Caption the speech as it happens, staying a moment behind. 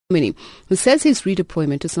Who says his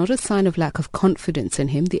redeployment is not a sign of lack of confidence in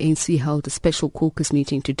him. The ANC held a special caucus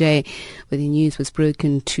meeting today where the news was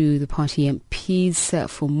broken to the party MPs.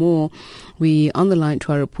 For more, we on the line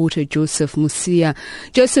to our reporter Joseph Musia.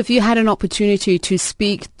 Joseph, you had an opportunity to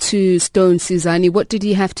speak to Stone Sizani. What did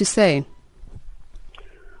he have to say?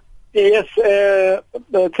 Yes,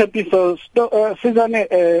 Sizani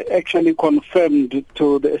actually confirmed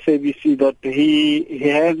to the SABC that he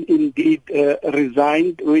has indeed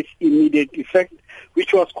resigned with immediate effect,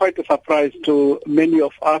 which was quite a surprise to many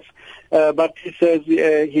of us. But he says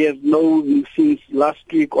he has known since last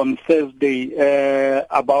week on Thursday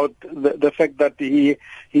about the fact that he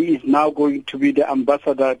is now going to be the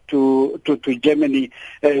ambassador to Germany.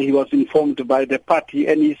 He was informed by the party,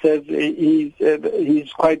 and he says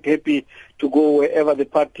he's quite happy to go wherever the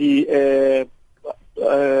party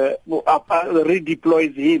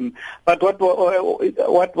redeploys him. But what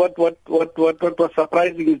was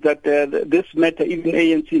surprising is that this matter, even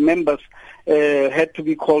ANC members had to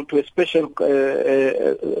be called to a special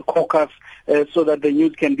caucus so that the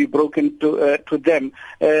news can be broken to them.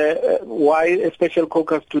 Why a special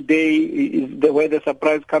caucus today is where the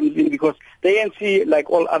surprise comes in, because the ANC, like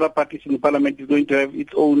all other parties in Parliament, is going to have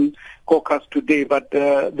its own caucus today, but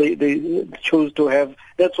they chose to have.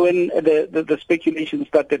 That's when the speculation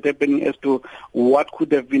started happening as to what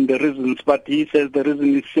could have been the reasons. But he says the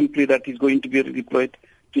reason is simply that he's going to be redeployed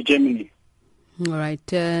to Germany. All right.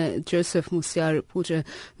 Joseph Musia, reporter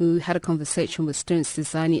who had a conversation with Stone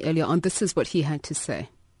Sizani earlier on, this is what he had to say.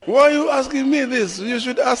 Why are you asking me this? You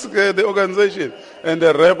should ask the organization and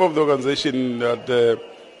the rep of the organization that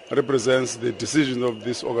represents the decision of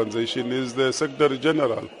this organization is the Secretary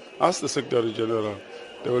General. Ask the Secretary General.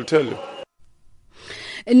 They will tell you.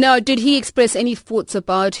 Now, did he express any thoughts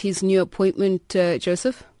about his new appointment,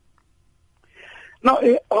 Joseph?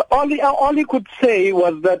 No, all he could say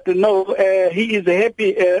was that he is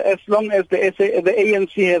happy as long as the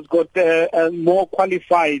ANC has got more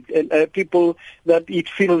qualified people that it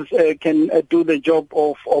feels can do the job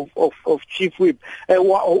of chief whip.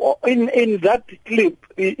 In that clip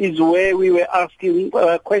is where we were asking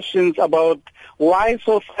questions about why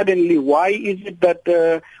so suddenly. Why is it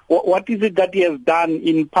that what is it that he has done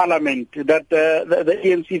in Parliament that the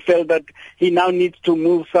ANC felt that he now needs to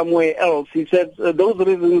move somewhere else? He said those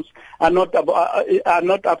reasons are not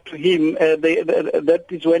up to him. That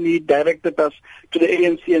is when he directed us to the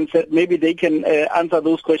ANC and said maybe they can answer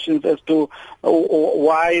those questions as to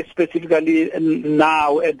why specifically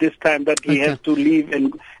now at this time that he has to leave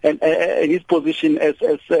and his position as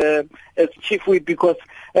chief whip, because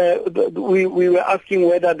we were asking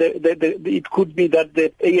whether it could be that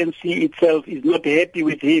the ANC itself is not happy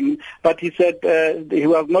with him, but he said he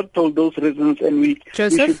was not told those reasons, and we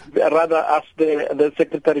should rather ask the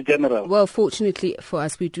Secretary General. Well, fortunately for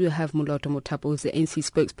us, we do have Moloto Mothapo, who's the ANC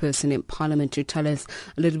spokesperson in Parliament, to tell us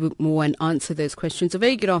a little bit more and answer those questions. A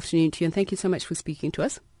very good afternoon to you, and thank you so much for speaking to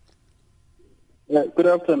us. Good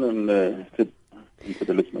afternoon to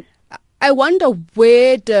the listeners. I wonder,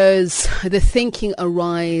 where does the thinking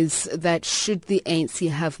arise that should the ANC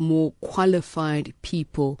have more qualified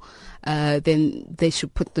people, then they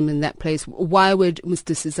should put them in that place? Why would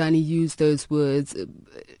Mr. Sizani use those words?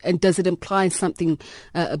 And does it imply something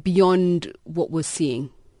beyond what we're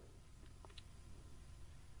seeing?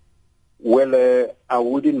 Well, I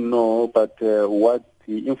wouldn't know, but what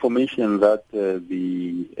the information that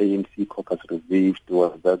the ANC caucus received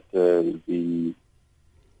was that the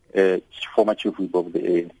former chief whip of the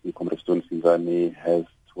ANC, Comrade Stone Sizani, has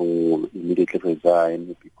to immediately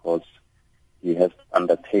resign because he has to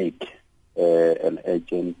undertake an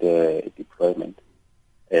urgent deployment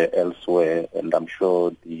elsewhere, and I'm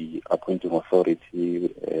sure the appointing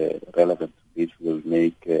authority relevant to this will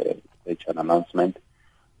make such an announcement.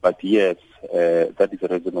 But yes, that is the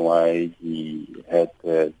reason why he had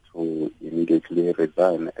to immediately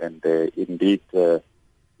resign, and indeed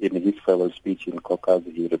in his farewell speech in caucus,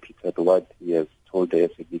 he repeated what he has told the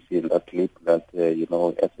SABC in that clip, that,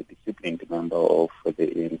 as a disciplined member of the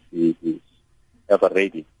ANC, he is ever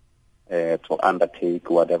ready to undertake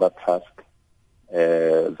whatever task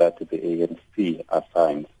that the ANC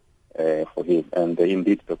assigns for him. And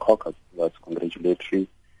indeed, the caucus was congratulatory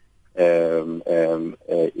in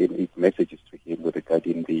its messages to him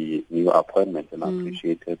regarding the new appointment, and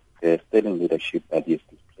appreciated the sterling leadership that he has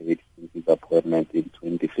displayed since his appointment in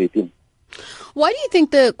 2013. Why do you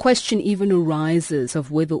think the question even arises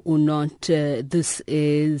of whether or not this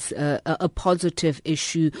is a positive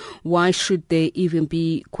issue? Why should there even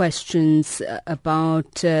be questions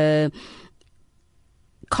about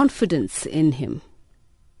confidence in him?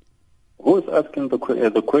 Who is asking the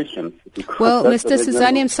questions? Well, Mr.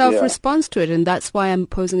 Sizani himself responds to it, and that's why I'm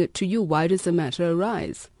posing it to you. Why does the matter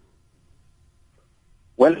arise?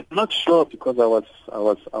 Well, I'm not sure because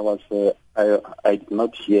I did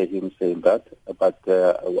not hear him saying that, but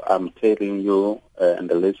I'm telling you and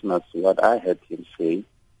the listeners what I heard him say,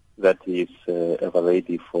 that he is ever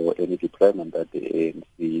ready for any deployment that the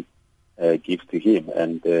ANC gives to him,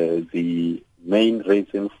 and the main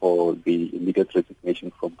reason for the immediate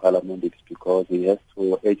resignation from Parliament is because he has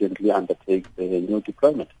to urgently undertake the new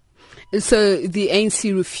deployment. So the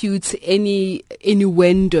ANC refutes any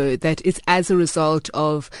innuendo that is as a result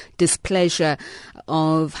of displeasure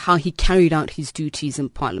of how he carried out his duties in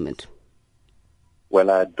Parliament? Well,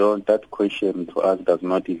 that question to us does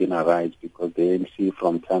not even arise because the ANC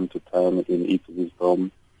from time to time in its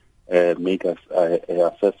wisdom make us an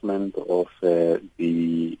assessment of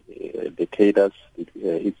the cadres,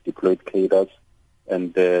 its deployed cadres,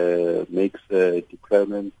 and makes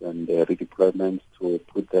deployments and redeployments to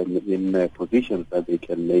put them in positions that they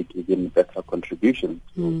can make even better contributions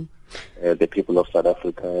to the people of South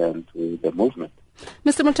Africa and to the movement.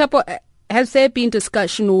 Mr. Mothapo, has there been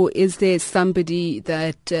discussion, or is there somebody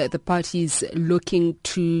that the party is looking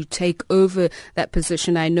to take over that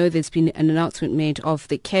position? I know there's been an announcement made of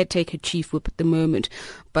the caretaker chief whip at the moment,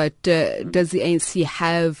 but does the ANC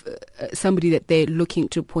have somebody that they're looking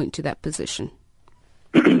to appoint to that position?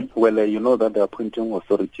 Well, you know that the appointing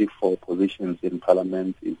authority for positions in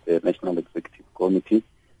Parliament is the National Executive Committee,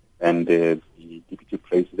 and the Deputy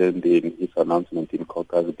President in his announcement in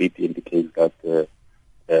caucus did indicate that the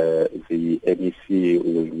NEC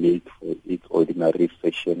will meet for its ordinary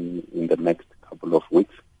session in the next couple of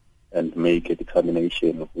weeks and make a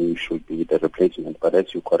determination who should be the replacement. But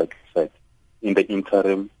as you correctly said, in the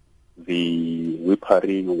interim, the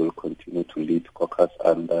Whippery will continue to lead caucus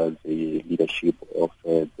under the leadership of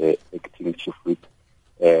the acting chief whip,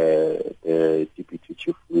 the deputy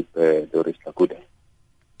chief whip, Doris Lakuda.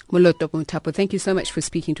 Moloto Mothapo, thank you so much for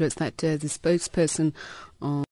speaking to us. That the spokesperson